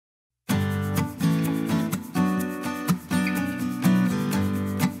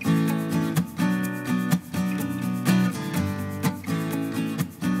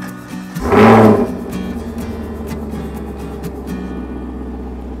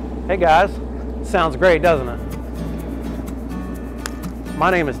Hey guys, sounds great, doesn't it?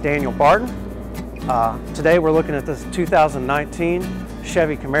 My name is Daniel Barton. Today we're looking at this 2019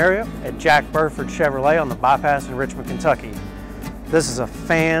 Chevy Camaro at Jack Burford Chevrolet on the bypass in Richmond, Kentucky. This is a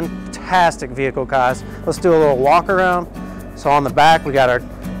fantastic vehicle, guys. Let's do a little walk around. So on the back we got our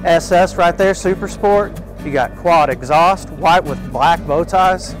SS right there, Super Sport. You got quad exhaust, white with black bow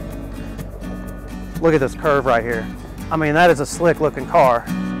ties. Look at this curve right here. I mean, that is a slick looking car.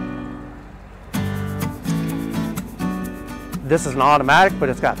 This is an automatic, but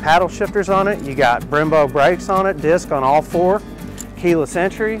it's got paddle shifters on it. You got Brembo brakes on it, disc on all four, keyless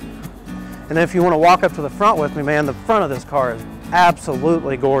entry. And then if you want to walk up to the front with me, man, the front of this car is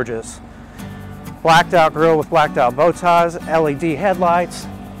absolutely gorgeous. Blacked out grille with blacked out bow ties, LED headlights.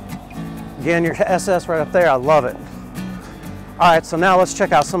 Again, your SS right up there, I love it. All right, so now let's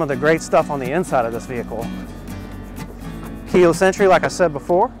check out some of the great stuff on the inside of this vehicle. Keyless entry, like I said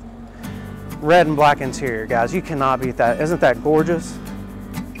before. Red and black interior, guys. You cannot beat that. Isn't that gorgeous?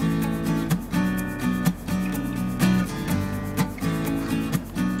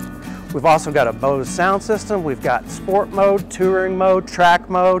 We've also got a Bose sound system. We've got sport mode, touring mode, track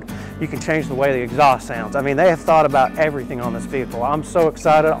mode. You can change the way the exhaust sounds. I mean, they have thought about everything on this vehicle. I'm so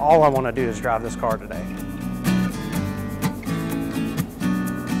excited. All I want to do is drive this car today.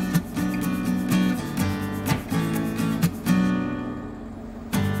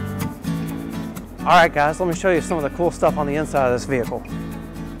 All right, guys, let me show you some of the cool stuff on the inside of this vehicle.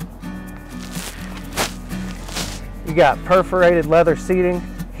 You got perforated leather seating,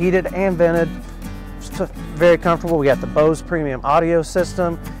 heated and vented, just very comfortable. We got the Bose premium audio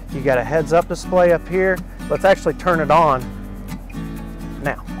system. You got a heads-up display up here. Let's actually turn it on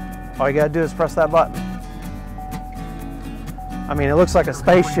now. All you gotta do is press that button. I mean, it looks like a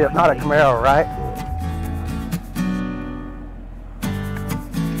spaceship, not a Camaro, right?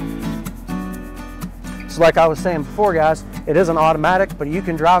 So like I was saying before, guys, it is an automatic, but you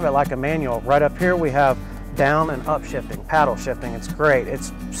can drive it like a manual. Right up here we have down and up shifting, paddle shifting. It's great.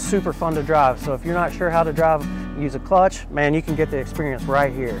 It's super fun to drive. So if you're not sure how to drive, use a clutch, man, you can get the experience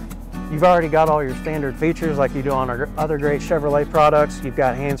right here. You've already got all your standard features like you do on our other great Chevrolet products. You've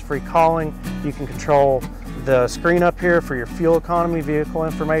got hands-free calling. You can control the screen up here for your fuel economy, vehicle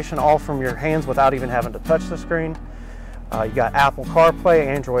information, all from your hands without even having to touch the screen. You got Apple CarPlay,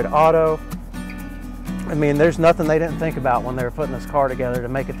 Android Auto. I mean, there's nothing they didn't think about when they were putting this car together to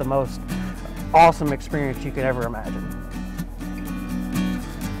make it the most awesome experience you could ever imagine.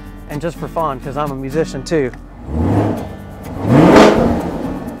 And just for fun, because I'm a musician too.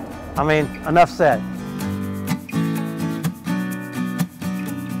 I mean, enough said.